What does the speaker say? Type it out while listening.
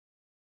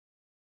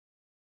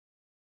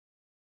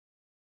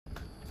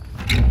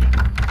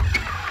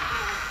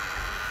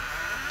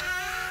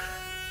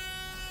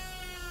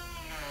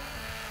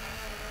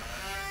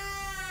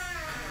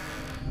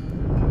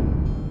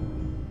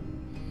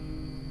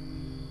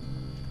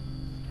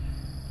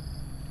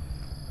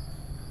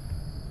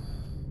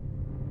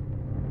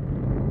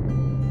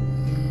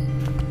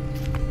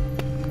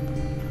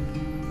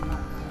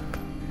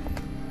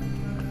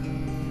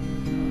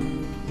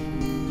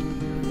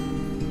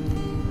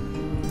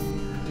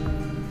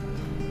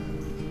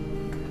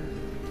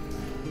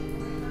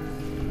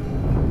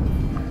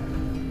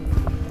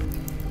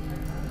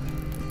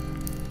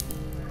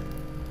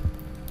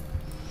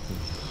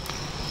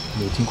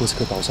听过这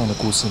个岛上的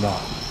故事吗？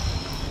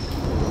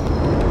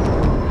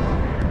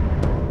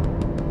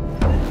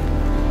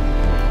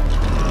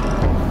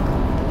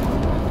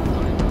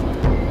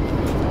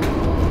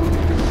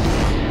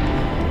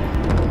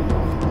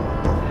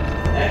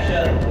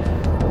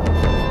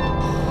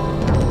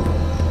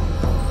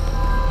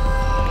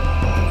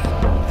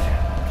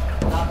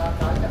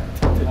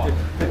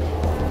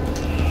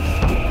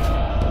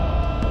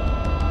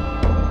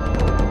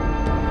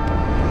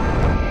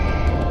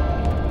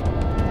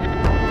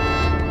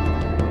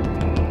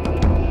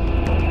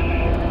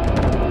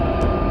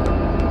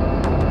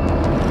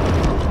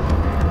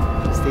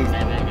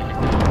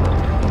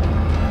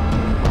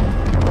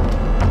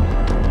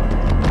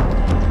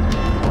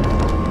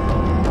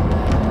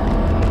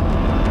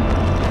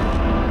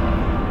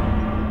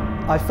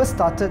 I first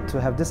started to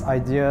have this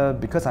idea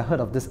because I heard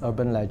of this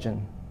urban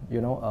legend.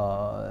 You know,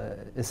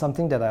 it's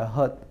something that I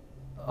heard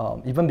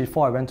even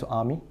before I went to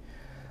army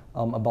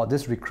about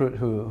this recruit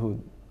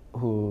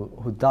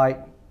who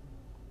died.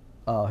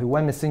 He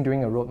went missing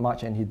during a road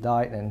march and he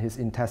died, and his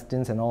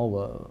intestines and all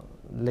were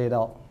laid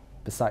out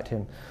beside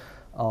him.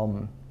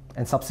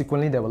 And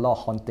subsequently, there were a lot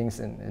of hauntings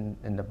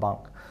in the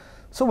bunk.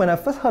 So when I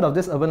first heard of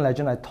this urban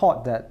legend, I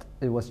thought that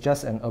it was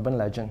just an urban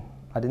legend.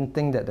 I didn't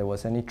think that there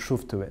was any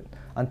truth to it.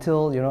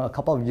 Until, you know, a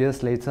couple of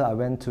years later, I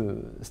went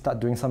to start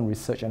doing some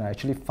research, and I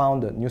actually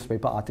found a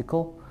newspaper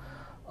article,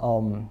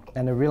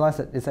 and I realized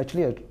that it's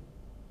actually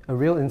a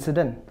real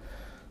incident.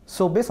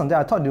 So based on that,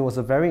 I thought it was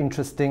a very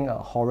interesting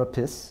horror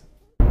piece,